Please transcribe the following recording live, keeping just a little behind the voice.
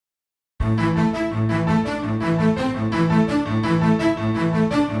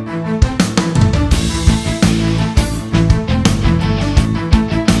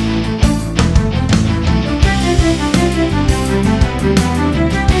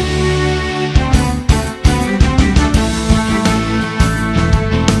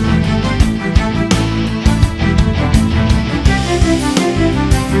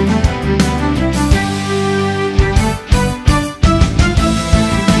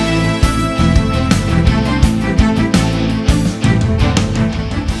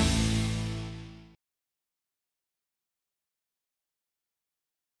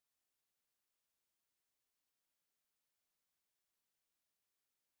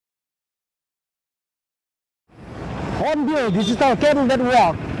Hornbill Digital Cable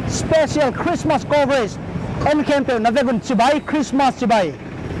Network Special Christmas Coverage Encounter Navegun Chibai Christmas Chibai.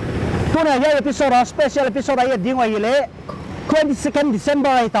 Tuna ya episode special episode ay dingwa hile 22nd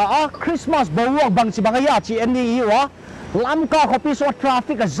December ita Christmas bawag bang sibangaya chi NDE wa lamka kopi so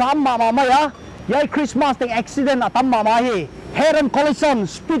traffic jam mama ya yai Christmas ting accident atam mama hi head on collision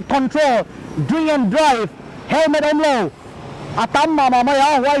speed control drink and drive helmet on low atam mama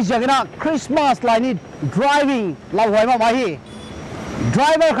ya why jagna Christmas line driving la wai mama hi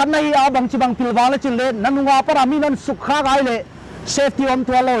driver khan nahi abang chibang pilwala chile nanunga para minon sukha gai le safety om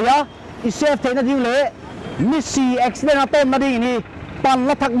twalo ya I safety na dile missy accident atom na ding ni pan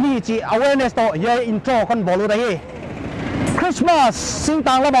la thak ni chi awareness to ye intro kon bolu dai Christmas sing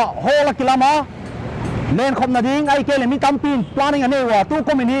tang la ba hola kilama len khom na ding ai ke le mi tampin planning ane wa tu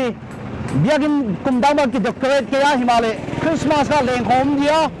komini biagin kumdama ki decorate ke ya himale Christmas ka len khom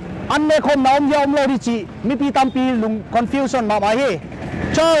dia anne khom na om ya om lo ri chi mi pi tampi lung confusion ma ma he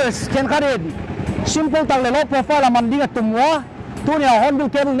Charles ken kharin simple tang le lo profile man ding atumwa Tunia Hornbill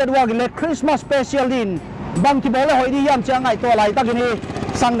Cable Network le Christmas special din bangki bole hoi di yam changai to lai takini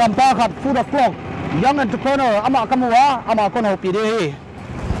sangam pa khat food o'clock young entrepreneur ama kamua ama kon ho pi de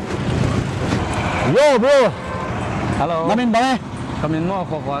yo bro hello namin ba kamin mo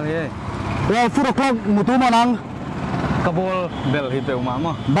ko ko he well food o'clock mutu manang kabul bel hi pe uma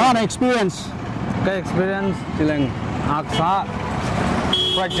mo ba na experience ka experience tileng aksa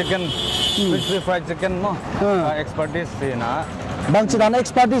fried chicken crispy fried chicken mo expertise na bang chidan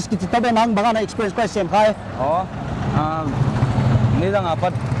expertise ki tabe nang banga na experience ko sem khai ni dang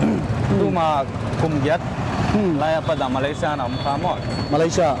apat tu ma kumgiat lai apat da Malaysia na mkha mo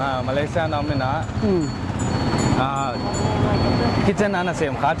Malaysia na mina kitchen ana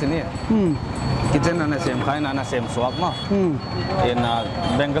sem kha chini kitchen ana sem khai na sem swak mo in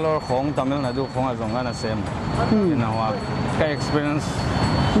Bangalore khong Tamil Nadu khong azong ana sem in wa ka experience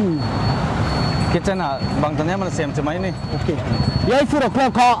kitchen bang tanya man sem chmai ni okay yai food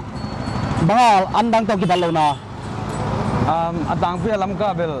o'clock kha bangal andang to ki balona atang pi alam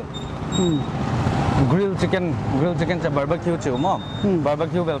ka bel grill chicken cha barbecue chu mo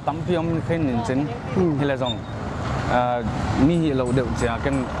barbecue bel tampi om khin nin chin hila jong mi hi lo de cha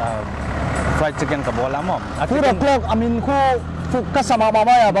ken fried chicken ka bola mo food o'clock amin ko fuk ka sama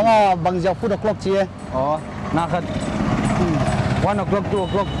mama ya banga bangja food o'clock chi na khat 1 o'clock 2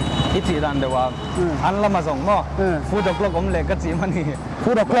 o'clock iti dan dewa an lama song mo food o'clock om le ka chi mani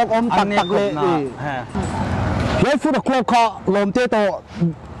food o'clock om tak tak le yai food o'clock kha lomte to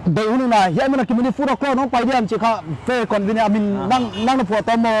de unu na yai mana kimini food o'clock no pai diam chi kha very convenient amin nang na pho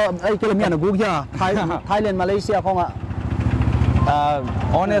tom ai kelomia na gu ya Thailand Malaysia khonga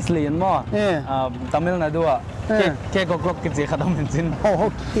honestly mo Tamil Nadu ke o'clock ki chi khatam chin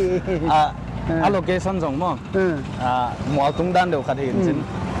okay allocation song mo mo tung dan deu khat hin chin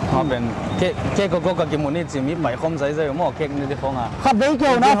เป็นเค้กโกโก้กับกิมนี่จิมีใบคมใส่ๆหม้อเค้กนี่ที่ฟงขับได้เกี่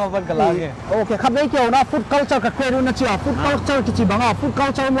ยวนะโอเคขับได้เกี่ยวนะฟุตเกาเจอกับเครดูนะจีฟุตเกาเจอกิจิบังฟุตเกา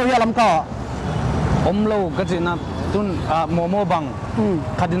เจอโมเฮียลำก็อมโลก็จีนะตุนโมบัง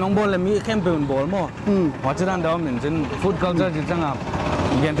ขัดน้องบอลเลยมีเข้มเป็นบอลหม้อหัวจีนันเดาเหมือนจินฟุตเกาเจอจิจัง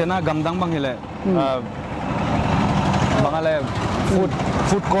เย็นเทน่ากำดังบังเฮเลยบางอะไร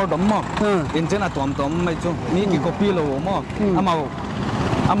ฟุตคอร์ดหม้ออินเจน่าตัวมไม่จู่นี่กี่ก๊อปปี้โลหม้อ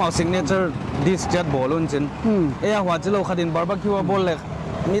เอาsignature dishจัดบอลลุ่นจินหัวจิโลขัดินบาร์บีคิวบอลเล็ก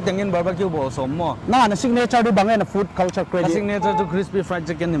มีแต่เงินบาร์บีคิวบอลสมมั้งน่า signature ดูบางเงิน food culture credit signature ดู crispy fried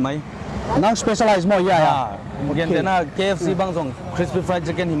chickenนี่ไหมนั่ง specialize มั้งยังเย็นแต่น่า KFC บางส่ง crispy fried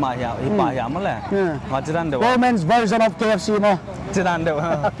chickenหิมะหิมะมันแหละหัวจิรันเดียว Women's version of KFC มั้งจิรันเดียว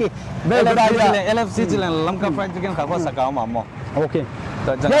เบลล์ได้เลย LFC จิรันลำกับ fried chickenข้าวสักก้าวมามั้งโอเคเ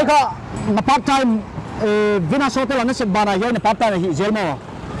ดี๋ยวก็มา part time วินาทีเราเนี่ยสิบบาทยังเนี่ย part time หิเจลมั้ง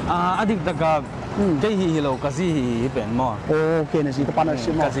อดีตตะกับเจ้าฮิโลกสิฮิเป็นมั้งโอเคนะสิก็ปานนั้นสิ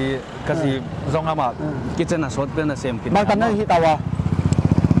มั้งกสิจงอามากิจน่ะสดเป็นน่ะเซมกินบางท่านนั่นฮิตาวะ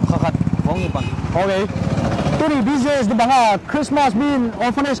ขัดฟ phong như pan. Okay. Tuni business di banga Christmas bin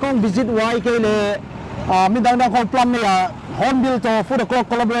orphanage kong visit wai ke le min dang kong plan ne Hornbill to food o'clock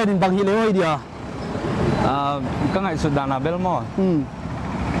collaborate in bang hilou dia. Các ngài sudah nabel mo.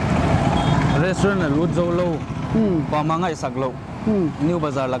 Restaurant lu zo lo. Pa mangai sak lo. New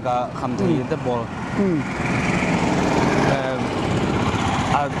Bazaar laga kham thi te bol.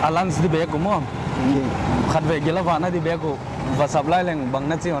 Alans di bag ko mo. Khat ve gela vana di bag ko vasap lai leng bang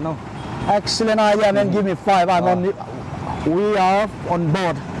na chi ono. Excellent idea, man. Give me 5. We are on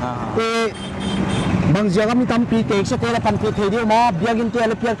board. Bang jaga mi tampi take sa tela pan the thedi ma biagin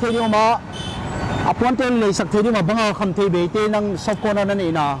tela piak thedi ma apon tel le sak thedi ma banga kham thei be te nang sok kona na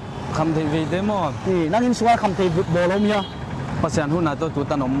ni na kham thei be te mo nang in suwa kham thei bolom ya pasian hu na to tu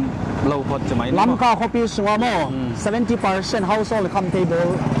tanom lo pot chmai lam ka copy suwa mo 70% household kham thei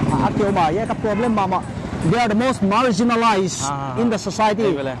bol atio ma ye ka problem ma they are the most marginalized in the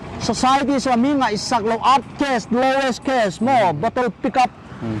society. Society so minga isak lo up case lowest case mo bottle pick up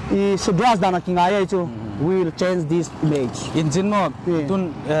I sudras dana kingaya chu will change this image. Injin mo tun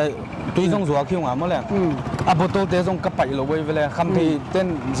tui jong zuwa khiu nga mo le a bottle te jong kapai lo wei vele kham thi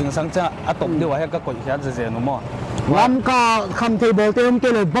ten jing sang cha atop dewa he ka koi kha je no mo lam ka kham thei bol te ke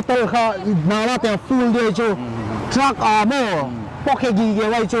le bottle kha nala te full de chu truck a mo pokhe gi ge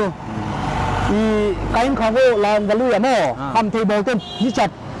wai chu I kain khago lan valu ya mo kham thei bol te ni chat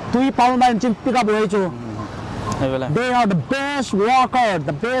tui paul man chin pick up wai chu. They are the best worker,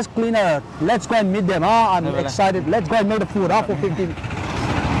 the best cleaner. Let's go and meet them. I'm excited. Let's go and make the food for 15.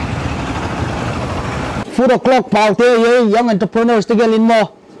 Food o'clock, Paul. Young entrepreneurs to get in more.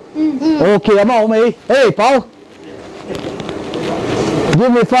 Okay, I'm on me. Hey, Paul.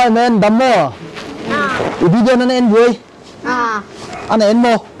 Give me 5 men, the more. If you don't end way, and end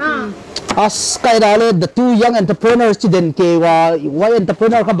more. As Skydale, the 2 young entrepreneurs, didn't care why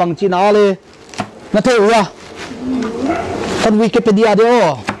entrepreneur ka bang chinale. Na Kan Wikipedia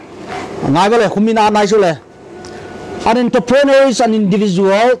dia ngai bale khumina nai su le an entrepreneur is an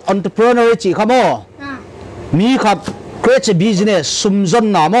individual entrepreneur chi khamo mi khat create a business sumzon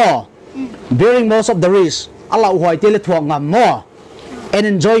na mo bearing most of the risk ala hoi tele thuang ngam mo and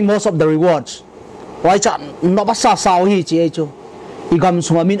enjoying most of the rewards wai cha no ba sa sao hi chi chu igam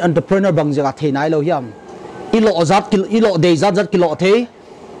sumamin entrepreneur bang jaga the nai lo hiam ilo de zat kilo the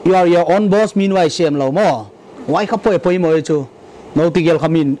you are your own boss meanwhile same lo mo why ka poi mo chu no tigel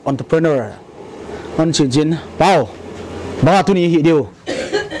khamin entrepreneur on chin pau ba tu ni hi diu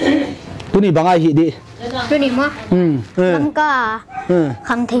tu ni bangai hi di tu ni mo lam ka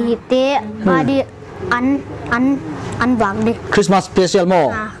kham thei te ba di an wang di Christmas special mo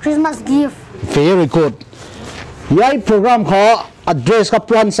Christmas gift very good yai program kho address ka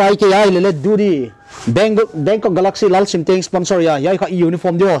plan sai ke yai le du di Bangkok Galaxy lal Simte sponsor ya yai ka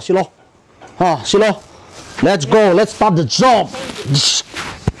uniform dio silo silo. Let's go. Let's start the job.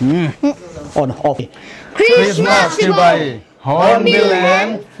 On off. Christmas Dubai. Hornbill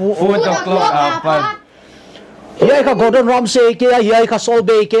and food o'clock apan. Yai ka Gordon Ramsay ke yai ka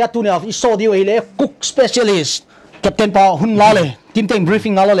Solbay ke tu ne iso dio ile cook specialist. Captain pa hun la le. Kim ten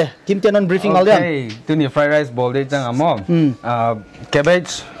briefing ala le. Kim ten on briefing ala. Okay. Tu ni fried rice bowl de chang amo.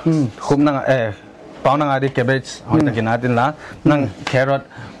 Cabbage. Khum nang pau nang adi cabbage. Hoi ta kinatin la. Nang carrot.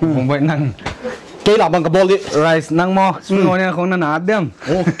 Humbai nang Kay la bang ka bol di rice nang mo spring onion kung na adem.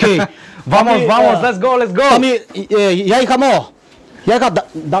 Okay. Vamos, let's go. Kami yai ka mo. Yai ka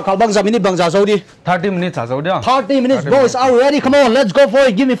da kalbang zamini bang za saudi. 30 minutes sa saudi. 30 minutes boys are ready. Come on, let's go for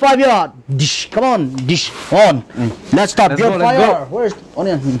it. Give me 5 yard. Dish. Come on, dish. On. Let's start. Let's go, fire. Where's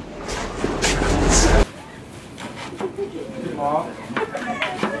onion?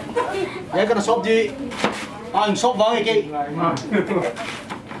 Yai ka na sop di. Ang sop bang ke.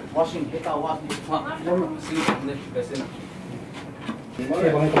 Washing kita washing.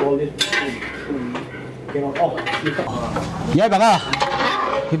 Yai bang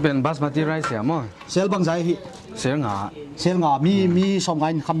Hi ben basmati rice ya mo. sel bang zai hi Sel nga mi som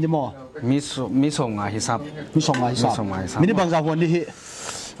ngai kham di mo mi so nga hisap. mi som ngai sa mi ni bang za hon di hi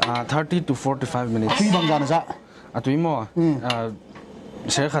 30 to 45 minutes. tui bang za na za Atui mo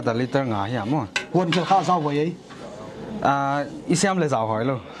sel khata liter nga ya mo. hon khel kha za ho yai Isiam le zao hoi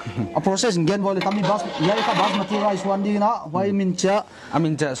lo. a process gen vol tam ni bas yai ka basmati rice one di na wai min cha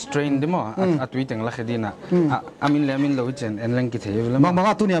Amin ja strain di mo atui teng la khedina. Amin le amin lo chen en leng ki the le bang mo.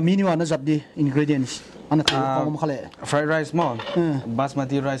 bang tu ni mi ni wa na zat di ingredients ana tu ko khale Fried rice mo.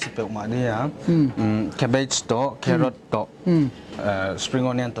 Basmati rice pe ma de ya. Cabbage to, carrot to. Spring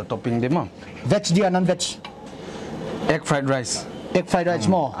onion to topping di mo. veg di non veg Egg fried rice. egg fried rice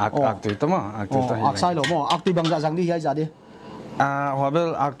mo Ak tu to mo. Ak tu to. ak sai lo mo ak tu bang za jang di yai za di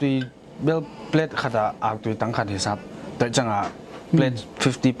Hobel ak tu bel plate khata ak tui tang khat hisap tai changa plate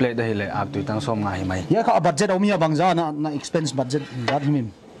 50 plate da hile ak tui tang som nga hi mai ya kha budget omia bangza na expense budget dat himim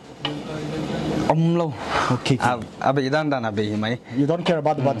lo okay abe dan dan abe hi mai you don't care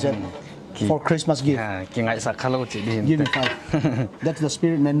about the budget for Christmas gift ki ngai sak khalo chi di give me five that's the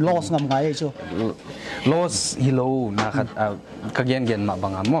spirit and loss ngam ngai so loss hilou na khat ka gen ma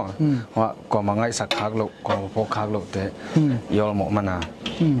banga mo wa ko ma ngai sak khak lo ko po khak lo te yol mo mana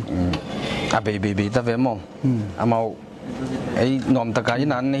abe be ta ve mo amau ai nom ta ka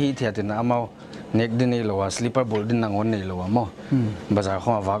inan hi thia tin amau nek din ni lo sleeper bull din nang on nei lo mo bazar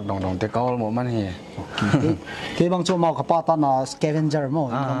kho wak dong te kaol mo man hi ke bang cho mau khapa ta na scavenger mo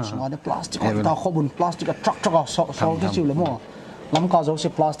bang sunga de plastic ta khobun plastic a truck so ke chiu le mo lam ka zo se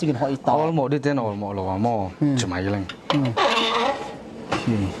plastic in hoi ta all mo de ten all mo lo mo chmai leng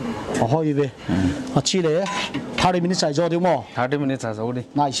a hoi ve a chi le 30 minutes ai zo de mo 30 minutes a zo di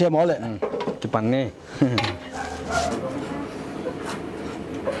nai se mo le ki pan ne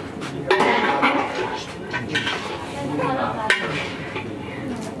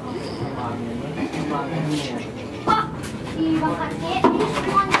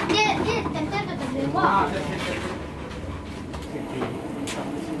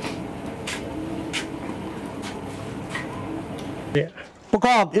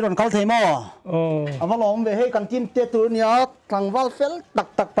Pukab iron kal thei mo avalom ve he kan tin te tur nia tlangwal fel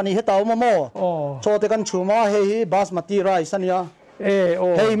tak pani he taw mo cho te kan chuma he hi basmati rice ania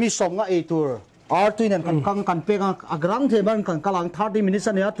he mi som nga e tur ar tuin kan pe nga agrang the ban kan kalang 30 minutes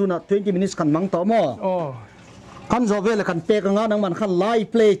ania tuna 20 minutes kan mang taw mo kan zo ve le kan pe nga nang man khan live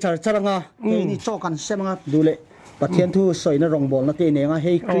play charanga he ni cho kan semanga dule pathian thu soina rong bol na te ne nga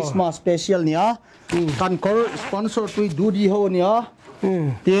he Christmas special nia kan kor sponsor tui du di ho nia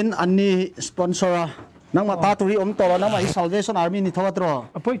tin anni sponsor nang ma ta turi om to na ma Salvation Army ni thawat ro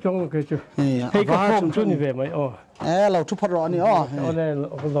apoi chong ke chu hei ka phom chu ni ve mai lo thu phar ro ni ne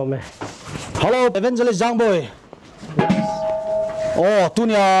lo me hello evangelist jang boy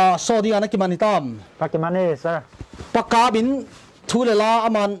tunia so di ana ki manitam pakimane sir pakka bin thulela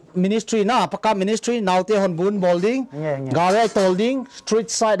aman ministry na pakka ministry naute honbun building gare tolding street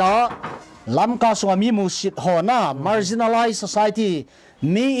side lamka swami musit hona marginalized society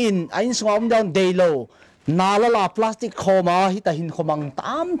mi in ain swam down daylo nalala plastic khoma hita hin khomang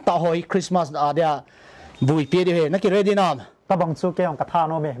tam ta hoi Christmas dia bui pe de he na ki ready nam ta bang chu ke ong ka tha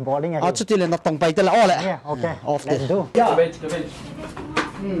no me bowling a chu ti le na tong pai te la ole okay off the do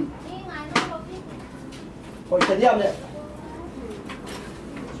hoi te diam le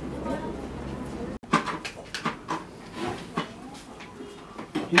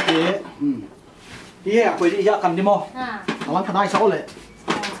đi hè quỳ đi ra cầm đi mò lắm cái này sáu lệ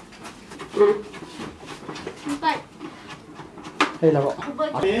đây là rồi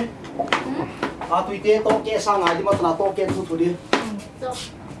tùy tê to kê sang ngày đi mà tao to kê thu đi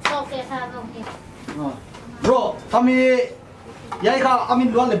to kê sang không bro kami vậy cả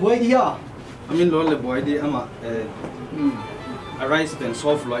amin luôn là buổi đi à amin lo le boy di ama rice then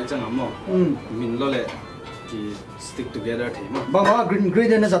soft like chang amo min lo le ki stick together the ma bang green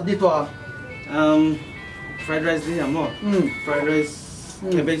ingredient is đi to fried rice di amo fried rice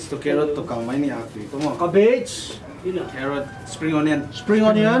cabbage to carrot to kang mai ni ak ti to mo cabbage carrot spring onion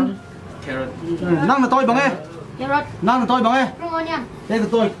carrot năng là tôi bằng nghe carrot năng là tôi bằng nghe spring onion đây là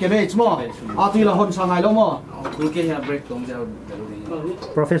tôi cabbage mò tuy là hôn sang ngày đâu mò kulke ha break tong jao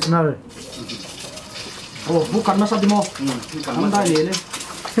professional bukan masa di mo kan dai le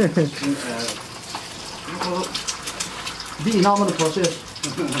di nào mà được process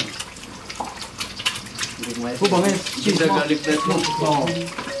cô bằng nghe chỉ là garlic paste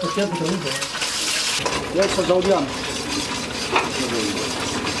đấy sao dầu đi ăn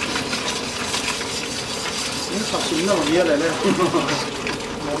những sạch sinh nó là này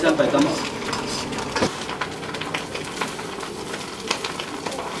này xem phải tắm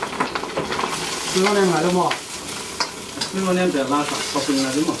spring onion này đâu mà spring onion để la topping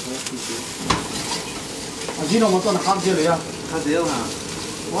là đúng không gì đâu mà tôi là khác gì rồi à khác gì hả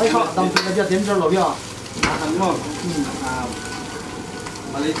ôi khác đâm cái gì thêm cho rồi à ăn ngon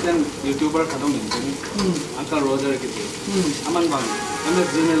Malaysian YouTuber kadang mintin Uncle Roger gitu aman bang kami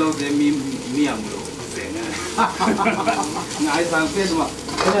sini lo de mi am lo ngai sang pe cuma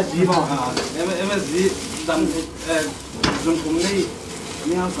MSG mà MSG dan zoom kum ni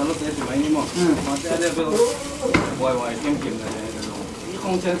mi ham selalu saya cuma ini mo masih ada bel wai kem ini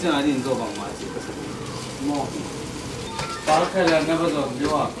kong chen chen ada inzo bang masih mo kalau kalian nggak betul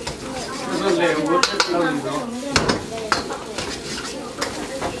juga betul lewat tahu inzo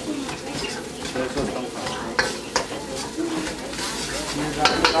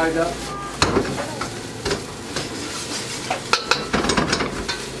Ada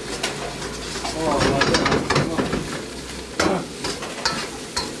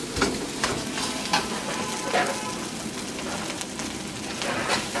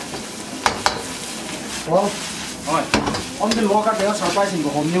Well, rồi on the walk at the surprising của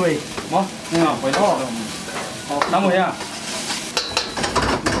hôm như vậy. mò quay đó năm mươi à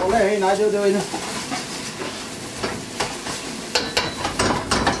Có lẽ nãy giờ đây nè.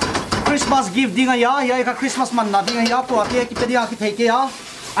 Christmas gift dinga ya ka Christmas man na dinga ya to ate ki pedia ki theke ya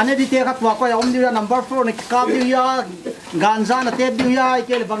ane di te ka to ko om dia number 4 ne ka di ya ganza na te di ya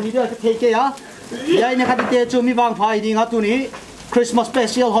ke le bang di ki theke ya ya ne ka te chu mi bang phai dinga tu ni Christmas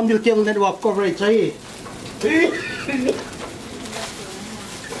special Hornbill Cable Network coverage chai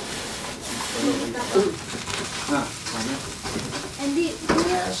Andy,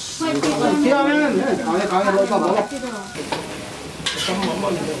 kia men ka lo ka bo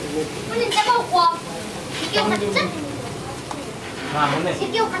mình sẽ bao quà kêu hạt chất vấn đề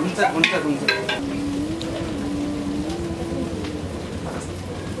kêu hạt chất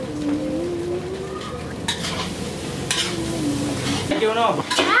kêu nó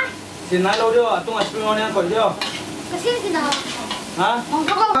xin nói lâu chưa tung ở spring onion còn chưa cái gì nào hả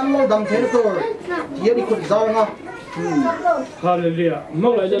ăn lo dang thế to ye di kun zao nga Hallelujah.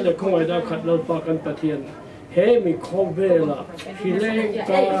 Mong lại đây không ai đã khát lâu ba căn bát thiên. He mi không về là khi lên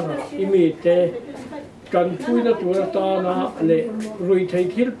cả imi te cần phui na tu ta na le rồi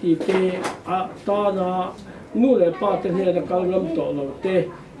thấy thiệt thì te à ta na nu le pa te he na kal lam to lo te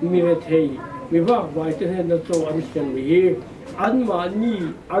mi ve thei mi vak vai te he na to an sen mi an ma ni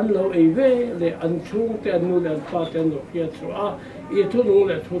an lo e ve le an chung te nu le pa te no kia so a i thu nu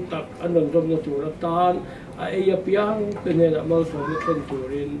le thu tak an non dom na tu ra tan a e ya piang te ne la mal so le ken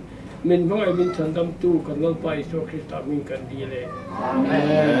turin mình mong ai mình chân tâm tu cần ngân bài số Christ mình cần đi lên.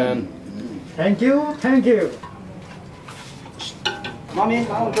 Amen. Thank you, thank you. mami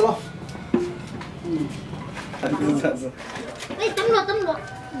ka on lo đây tấm lụa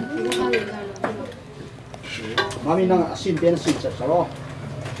mami nang asin pen sin sa ro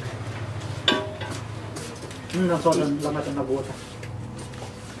Nó cho nên làm cho nó buồn.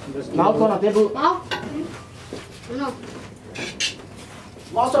 now to na table bao no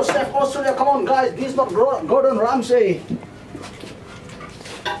Master Chef Australia, come on guys, this is not Gordon Ramsay.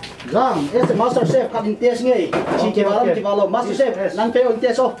 Zang, it's the Master Chef cutting test ngay. Chi kivalo, Master Chef, nang peo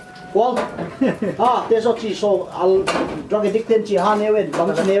test so. Wal. Test so chi so al drug addicted chi ha newe,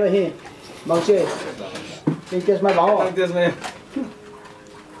 bang chi newe he. Bang che. Think test my bao.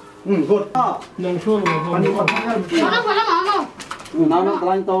 Good. Nang show mà Ani không. nó phải là mà Now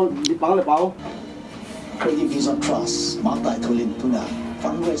trying to di pang le pao. Creative Visa Trust, Mang Taithul tuna.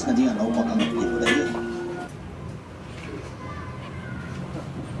 Fundraise na diyan upang ang pilo dahil.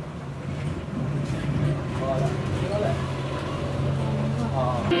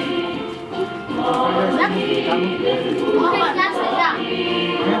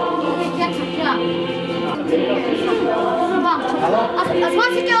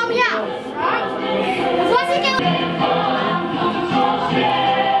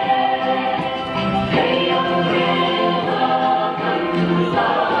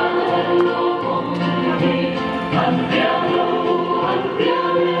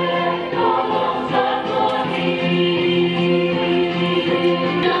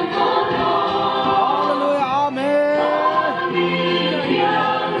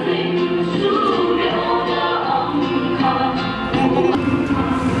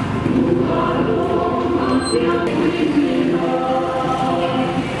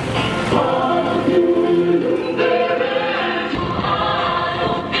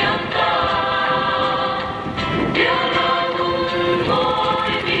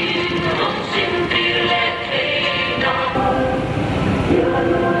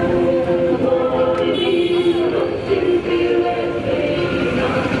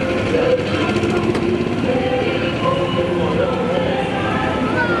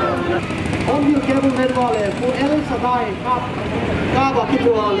 Hornbill Cable Network le fu el sadai ka ba ki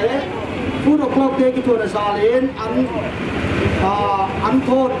tu le fu ro klok te ki tu na salin an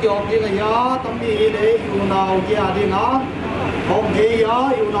thot yo ki ga ya tam mi le yu naw ki adi na hom ge ya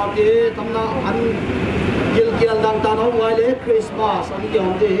yu naw ki tam na an gil gil dang ta no wai le Christmas an ki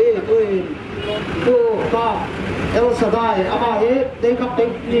hom de tu ka el sadai ama he de kap te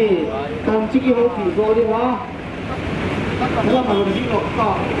ni tam chi ki ho ki zo di wa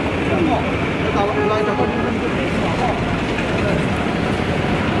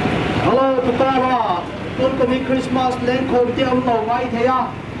Hello, Tutara. Tuân có Christmas lên khôn tiêu tổ ngay thế à?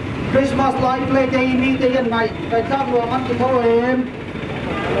 Christmas light play day mi day hiện ngày. Cái khác vừa ăn cái thôi em.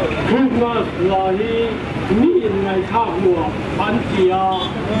 Christmas là ni ngày khác mùa ăn chia.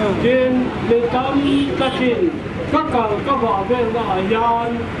 Trên để tâm các chuyện các vợ bên là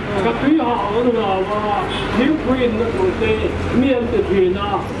yan các quý họ là thiếu quyền nó tụi tê miền từ thuyền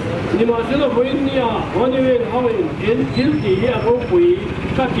à nhưng mà sẽ là với nia hôm nay về họ đến thiếu gì à không quý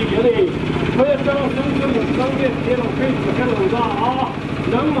các chị cái này bây giờ cho chúng một cái cái là cái đầu ra à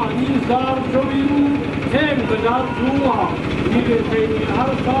nắng mà nhìn ra cho mình thêm cái giá chú à như thế thì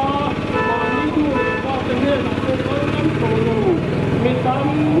hàng xa mà như ta sẽ nghe là cái nắng tổ lù mình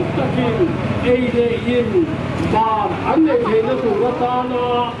tắm ta kinh ai để yên và anh này thì nó tụ ra ta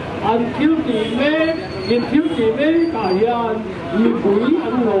na anh thiếu gì mấy in thiếu gì mấy cả hiện như quý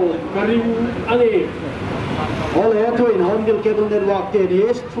anh hồ cả riêng anh ấy All the twin Hornbill Cable Network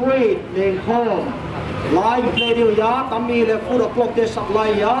is street lên home live play điều giá tắm mi là food o'clock để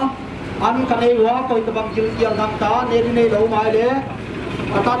supply giá anh cái này quá coi cái bằng chữ tiền thằng ta nên này đâu mai đấy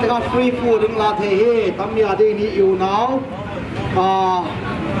ta để cái free food đừng là thế tắm mi ở đây ni yêu nào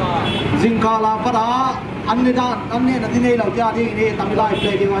zingka là cái đó anh này là thế này là giá thế này tắm mi live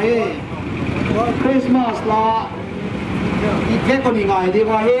play điều ấy Christmas là ít cái con ngày điều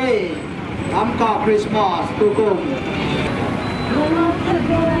ấy Amka Christmas tukum.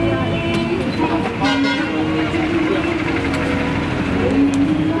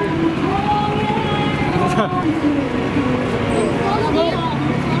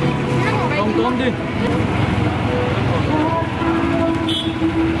 Tôm đi.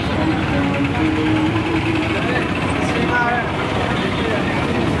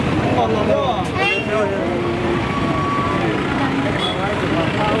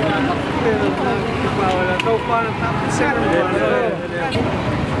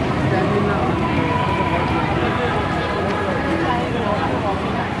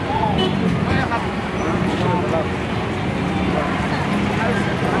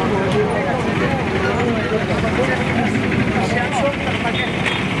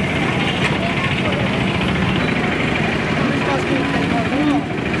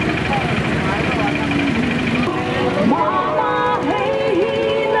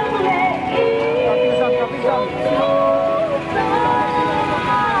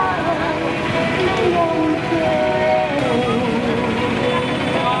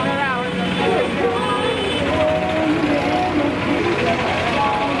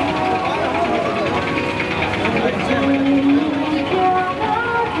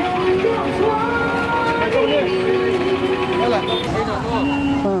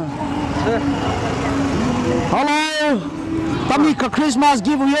 Hello, tami ka Christmas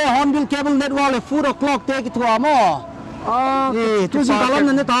giveaway Hornbill Cable Network le food o'clock take it to amo. Tu si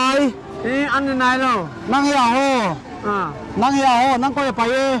kalam na tai. Anh này đâu? Nang ya ho. Nang ko pa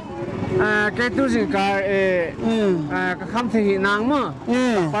ye. Cái tu si cái cái khám thì nang mà.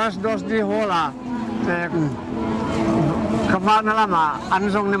 First dose đi hồ là. Các bạn nó làm à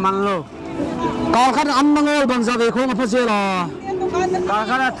ăn xong nên ăn luôn. Kalau kan an mangol bang sa ve khong apa se la. Kalau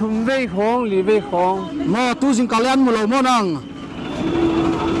kan thum ve khong, li ve khong. Mo tu sing kalian mo lo mo nang.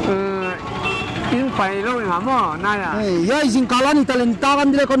 In phải lâu hả mo, này à. Ye sing kalian ni talent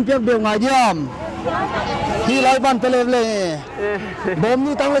takan dile kon piak de ngai diam. Hi lai ban tele le. Bom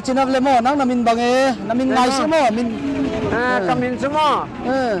ni tang le chinak le mo nang namin bange, namin ngai se mo min. Kamin semua.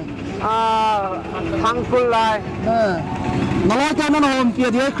 Thang kul lai. Malay ka na home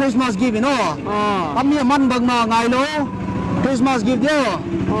pia dia Christmas gift no. Kami man bang ma ngai lo. Christmas gift dia.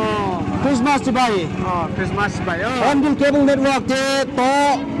 Christmas cibai. Christmas cibai. Hornbill Cable Network te to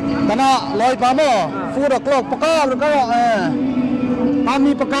kana loi pa mo. Food o'clock pakal ka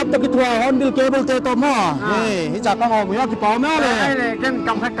kami pakap ta kitwa Hornbill Cable te to mo. Hi cha ka ngom ya ki pa ma le. Cái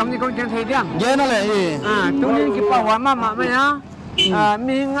cầm ni con cái thấy điang. Ge na le. Tu ni ki pa wa ma ma ya.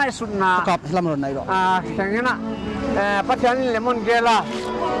 Mi ngai sut na. Pakap lam ron nai ro. Sang na. Pathian lemon gela.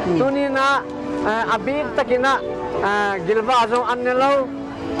 Tu ni na abit takina gilwa zong an ne lo.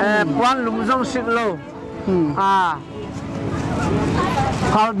 Puan lum zong sit lo.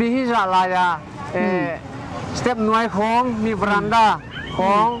 Khal bi hi za la ya. Step nuai khong mi veranda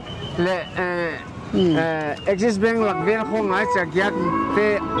khong le exist bank lak vel khong ngai cha gyak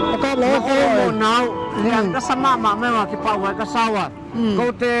te Pakap lo khong now lian ka sama ma me wa ki pa wa ka sawa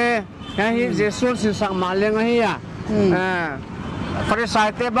ko te ka hi jesul sin sang ma leng hi ya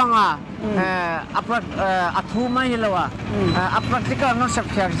Parisai te banga aprat athu mai hilawa apratika no sak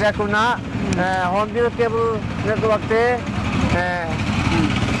khyak ja kuna Hornbill Cable Network te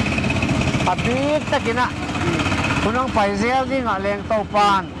abit takina kunang paizel di nga leng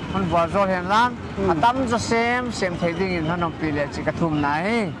topan hun bwa zol hen lan atam jo sem thei ding in hanong pile chi ka thum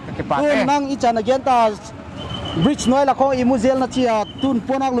nai ki pa te nang I chan again ta bridge noi la ko imuzel na chia tun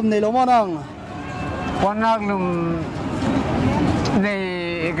ponak lum nei lo mo nang ponak lum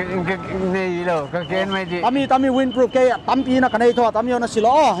nei lo ka ken mai di tami windproof ke tampi na kanai tho tami na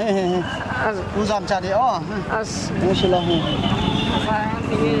silo tu giảm trả đi ó mua xí lòng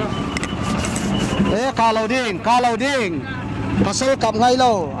cá lâu đinh mà sấy cầm ngay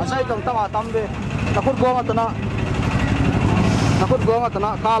lâu sấy cầm tao tắm đi nó khut gom ở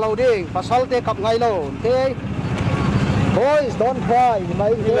tao cá lâu đinh mà sấy te cầm ngay lâu thế boys don't cry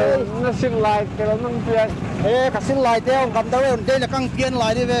mấy cái nó xin lại cái nó nông tiền cái xin lại theo cầm đâu đây là căng tiền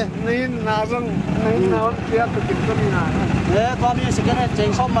lại đi về nên nào tiền tự kiếm cái gì nào con đi sẽ cái này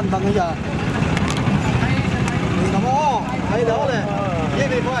chơi xong mình bằng bây giờ cảm ơn thấy đó này như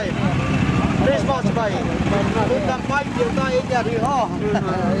vậy vậy Christmas vậy tôi đang quay chiều tay ấy nhà đi ho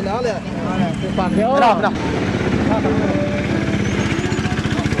đó này bạn béo nào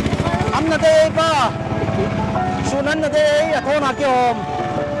ăn là đây ba xuân ăn là đây à thôn nào kiểu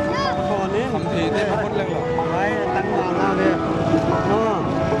còn đấy không thì đây mà mất lên rồi đấy tăng vàng nào đây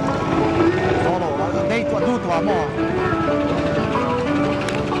đây tuột tu tuột mò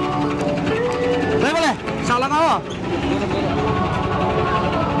đây vào đây sao lắm á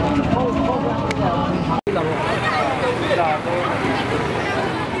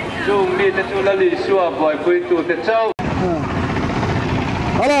dùng đi tới chỗ là lì xua bồi bơi tụ tới châu.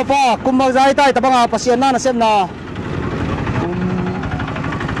 Hello pa, kumbang zai tai tabanga pasien na sem na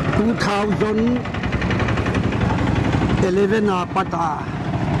 2011 na pata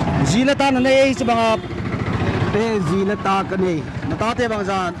zilata na nei sibanga pe zilata kani mata te bang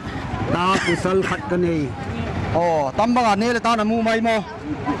zan ta kusal khat kani oh tambanga ne le ta na mu mai mo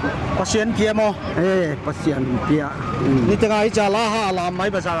pasien kia mo pasien pia ni te ngai cha la ha la mai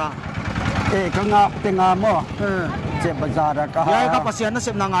bazara kanga tenga mo che bazara ka ya ka pasien na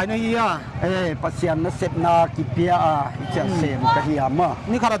sem na ngai no hi ya pasien na sep na ki pia cha sem ka hi ama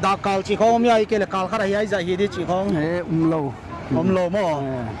ni khara da kal chi khom ya ke le kal khara hi za hi di chi khom umlo mo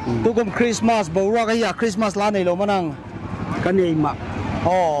tu kum Christmas bo ra ka ya Christmas la nei lo manang kani ma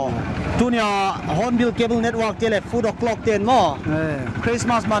tunia Hornbill Cable Network tele food o'clock ten mo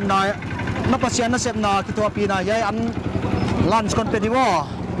Christmas man na pasien na sep na ki to pi na ya an lunch kon pe di wo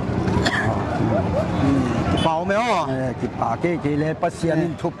bảo mẹ ó ki pa ke le pasien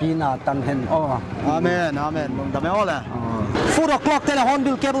in thupi na tan hen amen da mẹ ó là food o'clock tele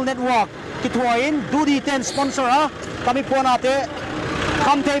Hornbill Cable Network ki thua in duty ten sponsor á kami puana te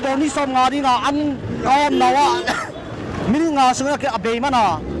kam te bo ni som nga di nga an on nawa min nga sunga ke abei mana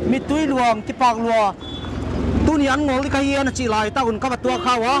mi tui luang ki pak lua tu ni an ngol ka hian chi lai ta un ka tua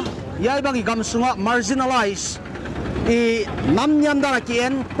khawa yai bang i gam sunga marginalize i nam nyam da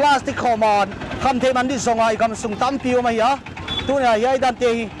kien plastic khomon kam the man di songa i gam sung tam piu ma ya tu ni yai dan te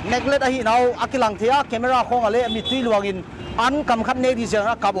neglect a hi nau akilang thia camera khong ale mi tui luang in an kam khat ne di jang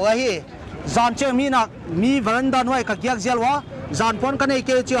ka bo hi zan che mi na mi veranda noi ka gyak zelwa zan pon ka nei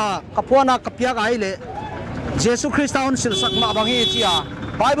ke cha ka pona ka pya ga ile Jesus Christ on sil sak ma bang hi chia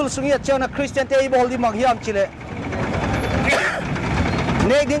Bible sungi chana Christian te bol di mag hiam chile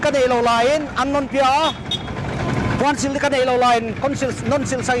ne din ka nei lo lain an non pia kon sil ka nei lo lain kon sil non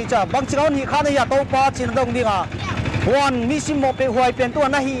sil sai cha bang chiron hi kha nei ya to pa chin dong dinga wan mi sim mo pe huai pen tu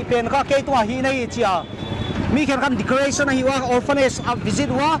na hi pen ka ke tu hi nei chia mi khen kan decoration hi wa orphanage visit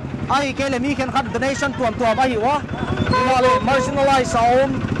wa ai ke le mi khen kan donation tuam ba hi wa wale marginalized saum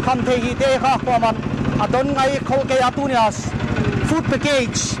kham the hi te kha paman adon ngai khol ke atunias food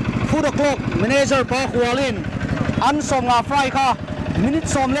package food o'clock manager pa khwalin an som nga fry kha minute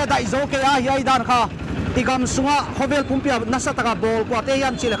som le dai zo ke a hiai dan kha igam sunga hovel pumpia nasa taka bol ko te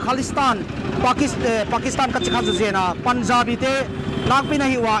yan chile khalistan pakistan ka chikha zena punjabi te langpina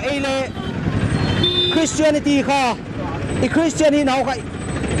hi wa ele Christianity kha i Christian hi nau kha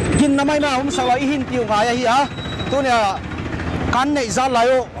gin namai ma hum sala i hin tiu nga ya hi a tu ne kan nei za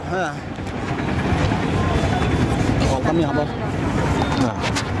layo kami habo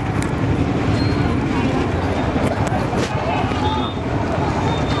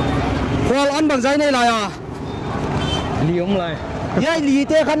Kual an bang zai nei la ya liom lai ya li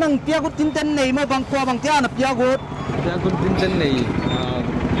te khanang pia gut tin ten nei ma bang kwa bang tia na pia gut pia gut tin ten nei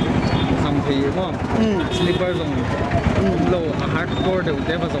tham thi mo slipper zong lo a hardcore de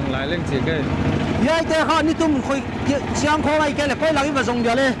te va zong lai leng chi ke ya te kha ni tum khoi chiang kho lai ke le koi lagi va zong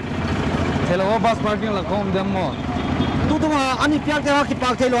dia le hello bus parking la kom dem mo tu tu ma ani pia te ha ki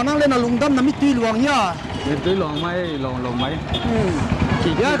pak the lo nang le na lungdam na mi tui luang ya ni tui long mai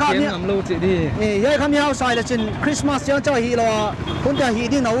ya kha ni ngam lo chi di ya kha mi hau sai la chin Christmas ya cha hi lo kun ta hi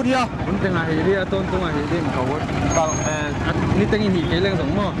di nau dia kun te nga hi di aton tu nga hi di ka wo ka ni tengi hi ke leng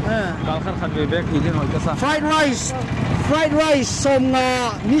song mo ka khat ve bek hi di no ka sa fried rice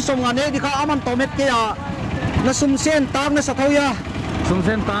som nga ne di kha aman tomet ke ya na sum sen tak na sa thau ya sum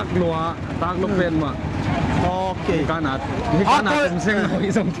sen tak lo pen ma Okay.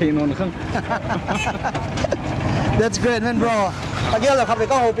 That's great, man, bro. Again, la khabe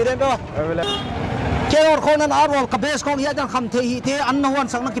ka ho pi den bro. Kero khon an arwal ka base khong ya jang kham the hi te an nawan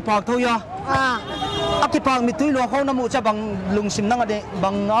sang na ki pak tho ya. Akipang mi tui lo khong na mu cha bang lung sim nang ade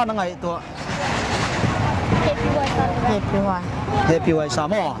bang a na ngai to. Happy Wai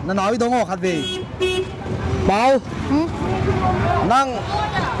Samo. Na nói dong khat ve. Bao. Nang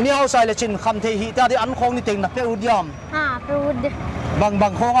mi hau sai le chin kham the hi ta di an khong ni teng na pe udiam. Pe ud.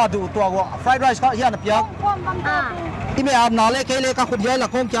 Bang khong a du to wa fried rice ka ya na pyak. Ime am na le ke le ka khud yai la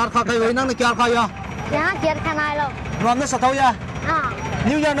khong kyar kha kai wei nang na kyar kha ya. Ya kyar khanai lo. Ram na sa thau ya.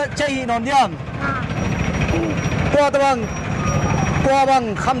 New Year na chai hi non diam. Tua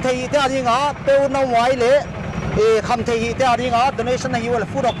bang kham the hi ta di nga pe na wai le. Kham the hi ta di nga donation na hi wala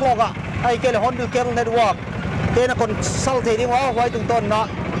food o'clock a. Ai ke le Hornbill Cable Network. Te na consult di nga wai tung ton na.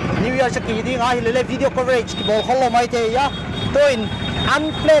 New Year sa ki di nga hi le video coverage ki bol kholo mai te ya. Toin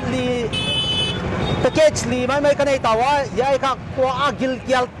unplayed li package li mai kanai tawa ya ka ko agil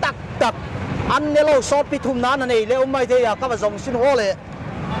kyal tak tak an nelo short pi thum na nei le mai te ya ka ba jong sin ho le.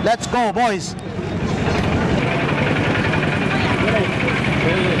 Let's go boys.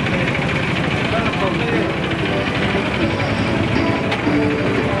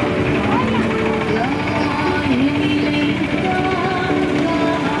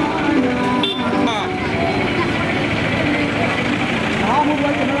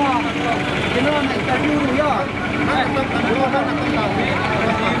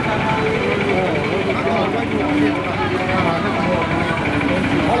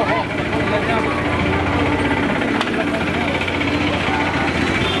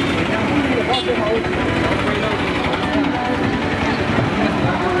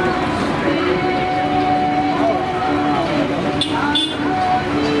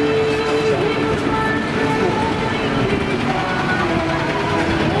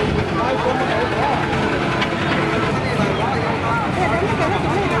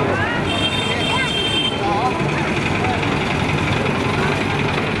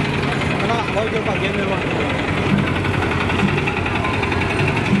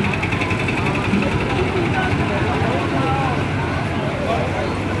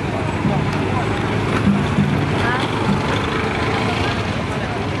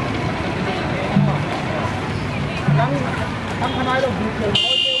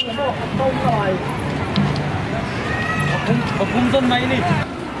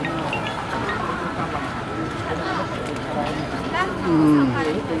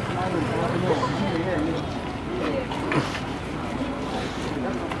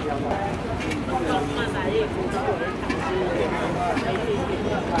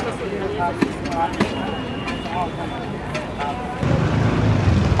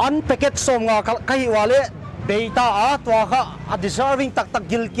 Unpacket som nga kai wale beita a to kha a deserving tak tak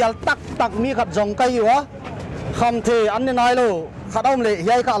gil kial tak tak mi khat jong kai wa kham the an nai lo khadom le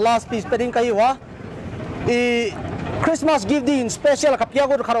hiai ka last piece peding kai wa I Christmas gift din special ka pia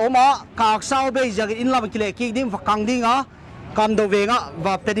go kharoma ka sao be jag in lam kile ki dim fakang ding a kam do venga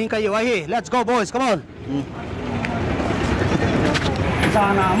va peding kai wa hi. Let's go boys, come on.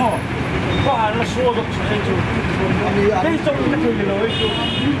 Sana mo có ai nó xua được chơi chú cái trong cái thứ gì rồi chú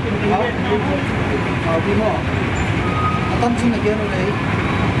Đi mà tâm sinh là kia nó đấy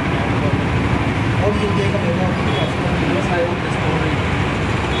ông dùng dây không được không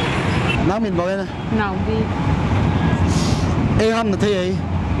nắng mình bảo đây nào đi em hâm là thế ấy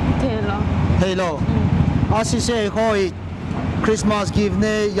thế lo xí xe coi Christmas gift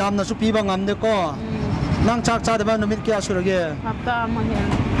này yam na supi bang am de ko nang chak cha de ba no mit kya sura ge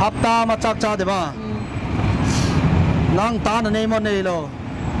hafta ma chak cha de ba nang ta na nei mo nei lo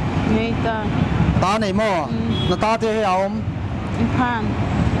nei ta nei mo na ta te he aom Imphan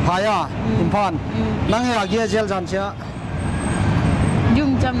haya Imphan nang he agia gel jan cha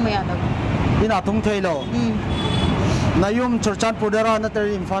yum cham me ada ina tung thei lo na yum churchan pudera na ter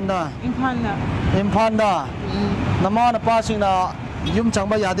Imphan da nama na passing na yum chang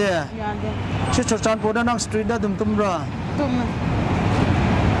ba ya de churchan pudera nang street da dum tum ra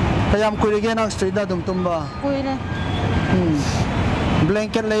payam kuri ge nang street da dum tum ba kuri le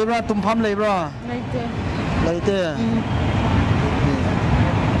blanket lei bra tum pham lei bra leite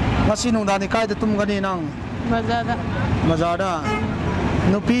ngasi nung da ni kai da tum ga ni nang bazar da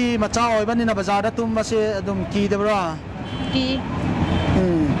nupi macha oi ban ni na bazar da tum ba se dum ki de bra ki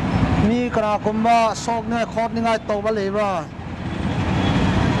mi kara kumba sok ne khot ni ngai to ba lei bra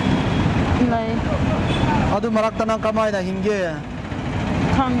lai adu marak tanang kamai da hinge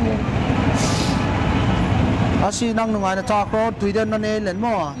khang asi nang nungai na cha kro tuiden na ne len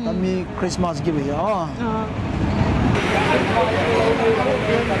mo kami Christmas give ya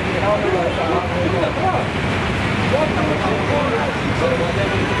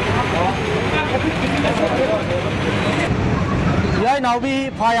yai nau bi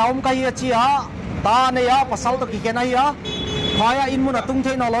phaya om kai chi ha ta ne ya pasal to kigen ai ya phaya in mun atung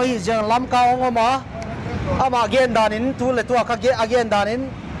the no loi je lam ka ong ma ama again danin tu le tu ka ge again danin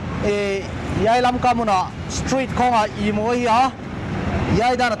e yai lam ka muna street khonga I mo ya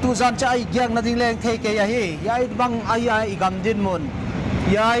yai dan tu zan cha ai gyang na ding leng the ke ya hi yai bang ai ai gam din mun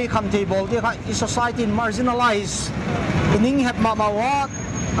yai kham the bol de kha society marginalized ining het ma wa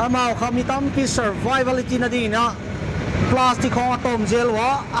ama khami tam pi survivality na ding na plastic khong atom gel wa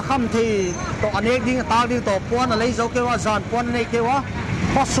akham the to anek ding ta ding to pon na lei zo ke wa zan pon nei ke wa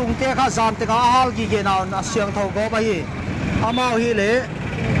pasung te kha zan te ka hal gi ge na na siang tho go ba hi ama hi le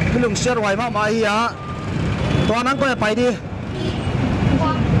lung ser wai ma ma hi ya to nan ko pai di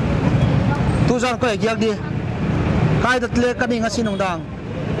tu zan ko giak di kai dat le ka ding asin dang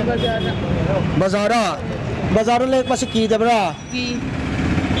bazar le pa si ki de bra ki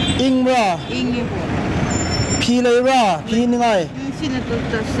ing bra ing ni phi le bra phi ni ngai sin to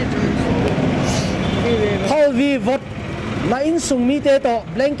ta sit hol vi vot na in sung mi te to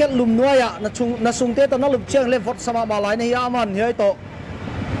blanket lum nuaya na sung te to na lup chang le vot sama ma lai ni ya man hei to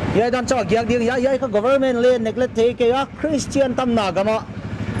yai dan cha giak ding ya yai ka government le neglect the ke ya Christian tam na gama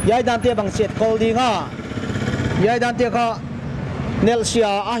yai dan te bang set kol ding ha yai dan te kha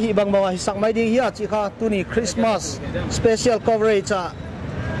nelsia a hi bang bawa sak mai ding hi chi kha tuni Christmas special coverage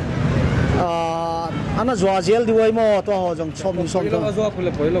ana zwa zel di wai mo to ho jong chom som to zwa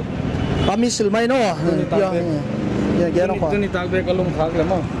khule poilo kami sil mai no ya ge no ko tuni tak be kalum khak le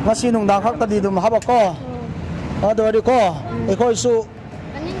mo ngasi nung dang khak ta di dum haba ko ado ri ko e khoi su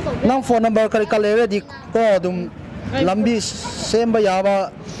nang phone number kari ka le di ko dum lambi sem ba ya ba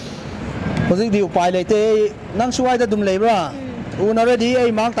hoji di upai le te nang suai da dum le bra una re di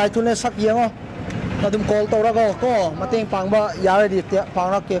ai mang Taithul le sak yang o dum call to ra ko mateng pang ba ya re di pang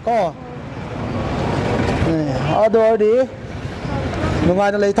ra ke ko ado di nungai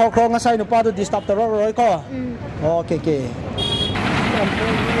na lei thau khrong asai nu pa du disturb to roi ko okay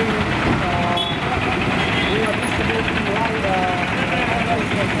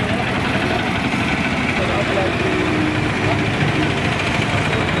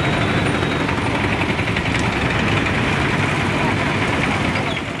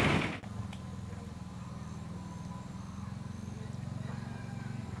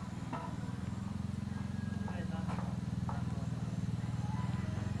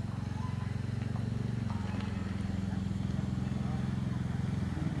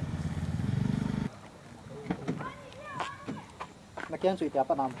kian sui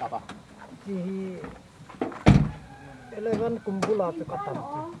tiapa nam apa Ji 11 kumbula tu katam.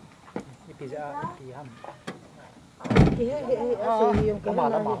 Ipiza ipiam. Asli yang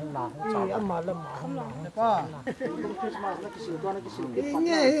kemana mana? Amalam mana? Apa? Christmas nak kisil tu anak kisil kit.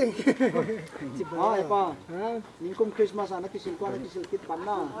 Apa? Ningkum Christmas anak kisil tu anak kisil kit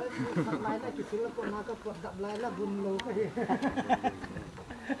panna. Lain nak kisil pun nak buat tak lain lah bunlo.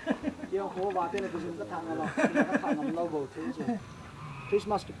 Yang ho bate nak kisil tu thang lo. Thang lo bau tu.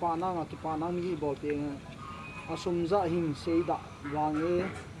 Christmas ki panang ni bau tiang. Asumza hing seida wange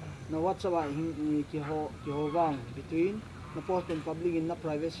na WhatsApp hing ki ho wang between na post in public in na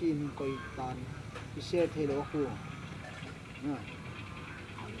privacy in koi tan i-share thelo ko na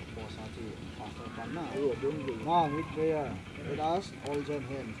post ati pastor pan na don't be Mang with prayer let us all join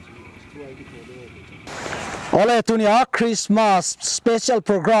hands to ID ole tunia Christmas special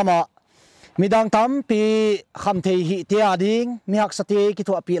program midang tam pi khamthei hi te ading mi hak sate ki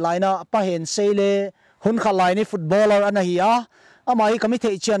thu api laina pa hen seile hun khalai ni footballer anahia amai kami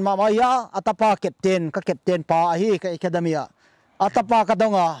thei chian ma ya atapa captain pa hi ka academia atapa ka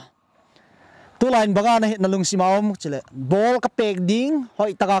donga tu line banga na nalung simaom chile ball ka pek ding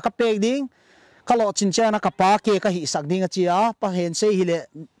hoi taka ka pek ding kalo chincha na ka pa ke ka hi sak ding achia pa hen se hile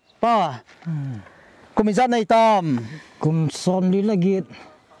pa kumizan nei tam Kum son li lagi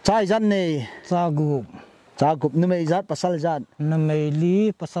chai jan nei chagup nu mei zat pasal zat na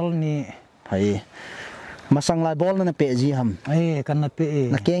meili pasal ni hai masang lai ball na pe ji ham kan na pe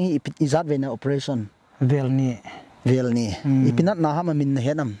na keng izat ve na operation vel ni ipinat na ham min na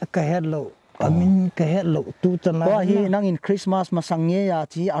henam ka hello amin ka hello tu tan wa hi nang in Christmas masang nge ya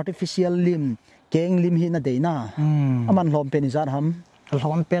chi artificial lim keng lim hi na deina aman hlom pen izat ham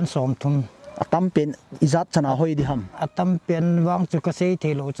hlom pen som thun atam pen izat chana hoi di ham atam pen wang chu ka sei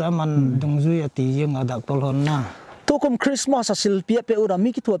thelo cha man dungzui ati yeng adak tol hon na tu kum Christmas a silpia pe ura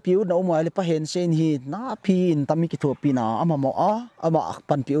mi ki thua pi na omai le pa hen sen hi na pi in tami ki thua pi na ama mo a ama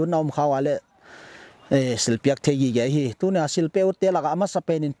pan pi na om khawa le silpiak the gi ge hi tu na silpe ut te la ama sa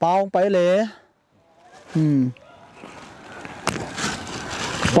pen in paung pai le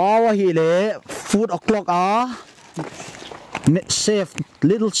power hi le food o'clock a safe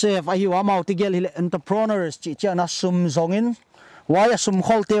little safe a hi wa mau ti gel hi entrepreneurs chi chana sum zongin waya sum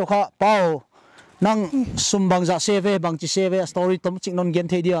khol teu kha pau nang sum bang za save bang chi save story tom ching non gen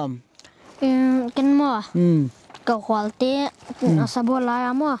the diam ken mo ka quality na sabola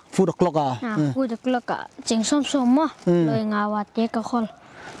ya mo food o'clock a food o'clock a ching som mo loi nga wa te ka khol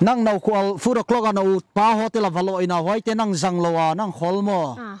nang nau kwal food o'clock a no pa hotel valo ina hoi te nang zang lowa nang khol mo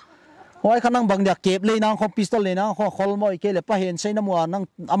hoi khanang bang dia kep le nang kho pistol le nang kho khol mo ke le pa hen sei na mo nang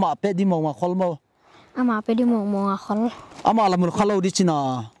ama pe di mo ma khol mo ama pe di mo nga khol ama la mun khalo di china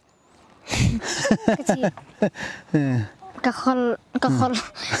ka khol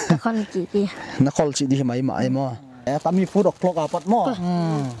ki na khol chi di mai mai mo tami food o'clock a pat mo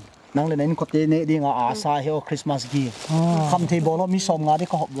nang le nen ko te ne ding a sa he Christmas gi kham thei bolo mi som nga de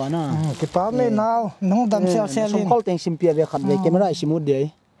ko hop wa na ki pa me now nong dam sel sel som khol teng sim pia ve khat ve camera simu de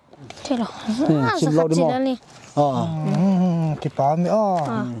thelo sim lo de mo ki pa me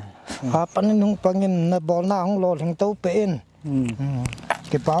ha pan nong pangin na bol na hong lo thing to pen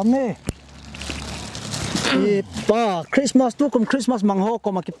ki pa me pa Christmas tu kum Christmas mangho ko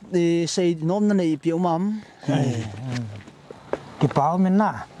ma ki sei nom na nei pi umam ki pa me na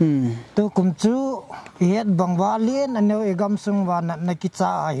tu kum chu yet bang wa lien an no egam sung wa na ki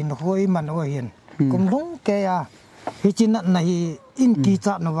cha hin hoi man o hin kum lung ke ya hi chin na hi in ki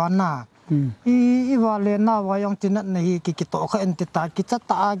cha na wa na i wa le na wa yong chin na hi ki to kha en ti ta ki cha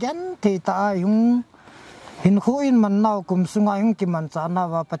ta gen te ta yung hin khuin man naw kum sunga yung ki man cha na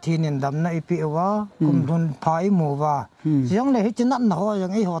wa pathin in dam na ipi wa kum lun phai mu wa yang le hi chin na ho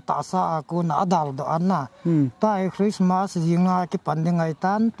yang i ho ta sa ku na adal do an na ta Christmas jinga ki pandingai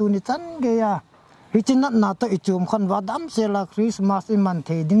tan tu ni chan ge ya hi chin na to i chum khan wa dam se la Christmas i man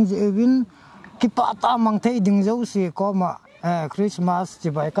the ding je win ki pa ta mang the ding zo si ko ma Christmas chi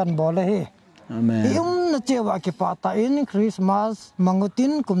bai kan bole hi amen yung na chewa ki pa ta in Christmas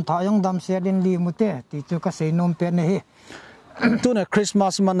mangutin kum tha yang dam se din li mute ti chu ka sei nom pe ne hi tu na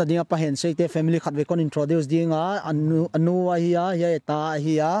Christmas man na dinga pa hen sei te family khat ve kon introduce dinga anu wa ya ta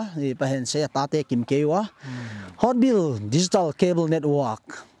hiya pa hen sei ta te kim ke wa Hornbill Digital Cable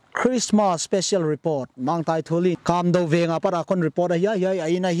Network Christmas special report mang Taithul kam do venga para kon report ya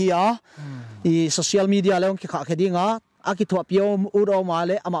aina hiya I social media leong ki kha khedinga aki thua piom uro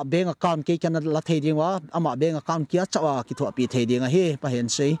male ama bank account ke kana la theding wa ama bank account kia chawa ki thua pi theding he pa hen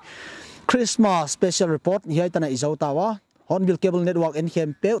sei Christmas special report hiai tana izauta wa Hornbill Cable Network en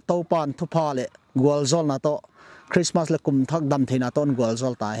khem pe topan thupa le gwalzol na to Christmas le kum thak dam theina ton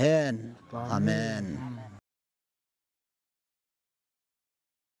gwalzol ta hen amen